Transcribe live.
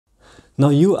Now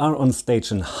you are on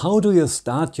stage, and how do you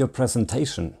start your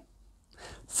presentation?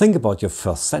 Think about your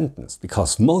first sentence,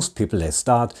 because most people, they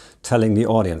start telling the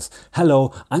audience,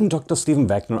 "Hello, I'm Dr. Steven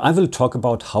Wagner. I will talk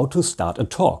about how to start a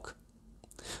talk."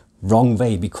 Wrong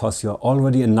way, because you're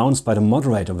already announced by the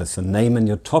moderator with your name and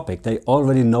your topic. They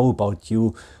already know about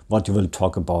you, what you will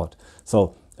talk about.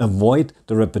 So avoid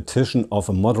the repetition of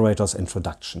a moderator's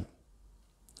introduction.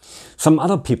 Some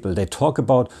other people, they talk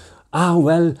about,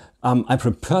 I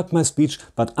prepared my speech,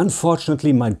 but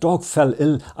unfortunately my dog fell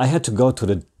ill. I had to go to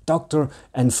the doctor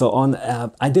and so on.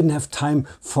 I didn't have time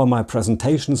for my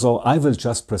presentation, so I will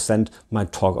just present my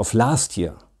talk of last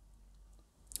year.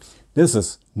 This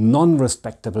is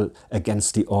non-respectable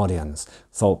against the audience.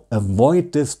 So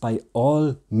avoid this by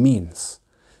all means.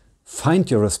 Find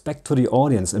your respect to the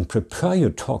audience and prepare your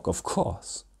talk, of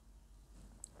course.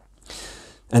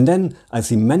 And then I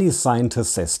see many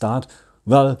scientists, they start,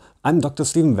 "Well, I'm Dr.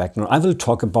 Steven Wagner. I will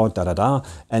talk about da-da-da."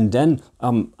 And then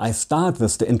I start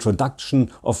with the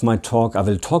introduction of my talk. I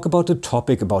will talk about the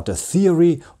topic, about the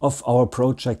theory of our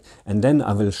project. And then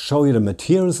I will show you the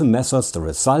materials and methods, the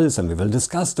results, and we will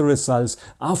discuss the results.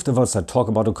 Afterwards, I talk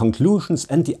about the conclusions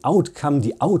and the outcome,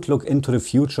 the outlook into the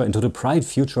future, into the bright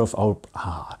future of our...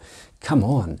 Come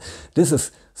on. This is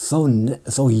so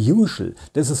usual,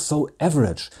 this is so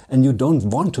average, and you don't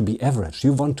want to be average,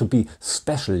 you want to be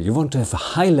special, you want to have a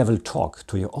high-level talk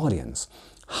to your audience.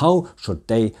 How should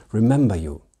they remember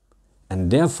you? And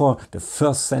therefore the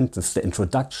first sentence, the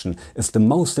introduction, is the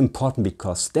most important,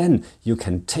 because then you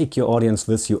can take your audience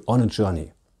with you on a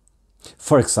journey.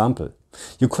 For example,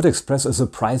 you could express a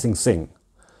surprising thing,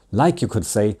 like you could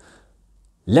say,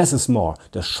 "Less is more.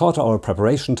 The shorter our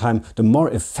preparation time, the more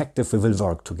effective we will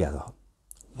work together."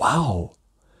 Wow!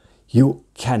 You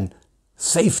can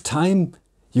save time,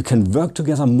 you can work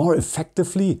together more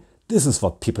effectively. This is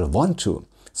what people want to.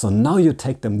 So now you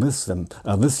take them with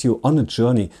you on a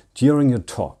journey during your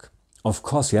talk. Of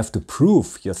course, you have to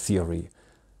prove your theory.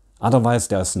 Otherwise,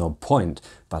 there's no point.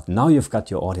 But now you've got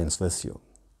your audience with you.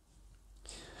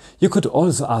 You could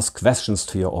also ask questions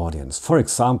to your audience. For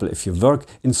example, if you work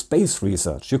in space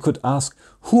research, you could ask,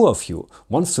 "Who of you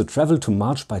wants to travel to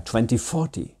Mars by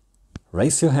 2040?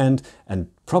 Raise your hand, and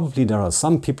probably there are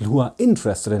some people who are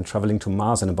interested in traveling to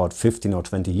Mars in about 15 or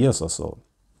 20 years or so.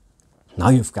 Now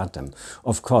you've got them.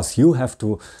 Of course, you have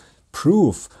to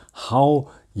prove how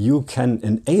you can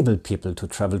enable people to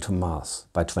travel to Mars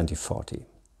by 2040.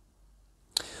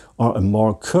 Or a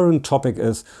more current topic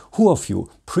is, who of you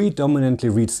predominantly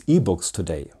reads ebooks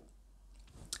today?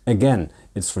 Again,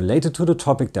 it's related to the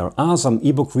topic. There are some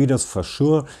ebook readers for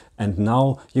sure, and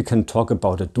now you can talk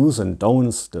about the do's and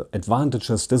don'ts, the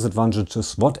advantages,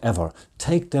 disadvantages, whatever.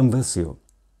 Take them with you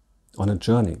on a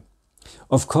journey.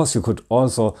 Of course, you could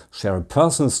also share a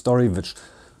personal story which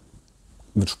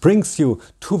brings you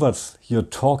towards your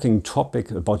talking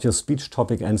topic, about your speech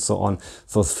topic and so on.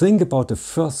 So think about the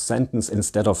first sentence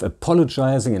instead of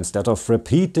apologizing, instead of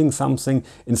repeating something,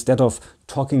 instead of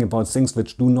talking about things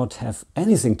which do not have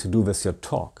anything to do with your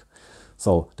talk.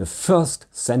 So the first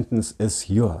sentence is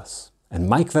yours. And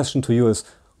my question to you is,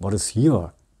 what is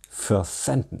your first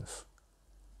sentence?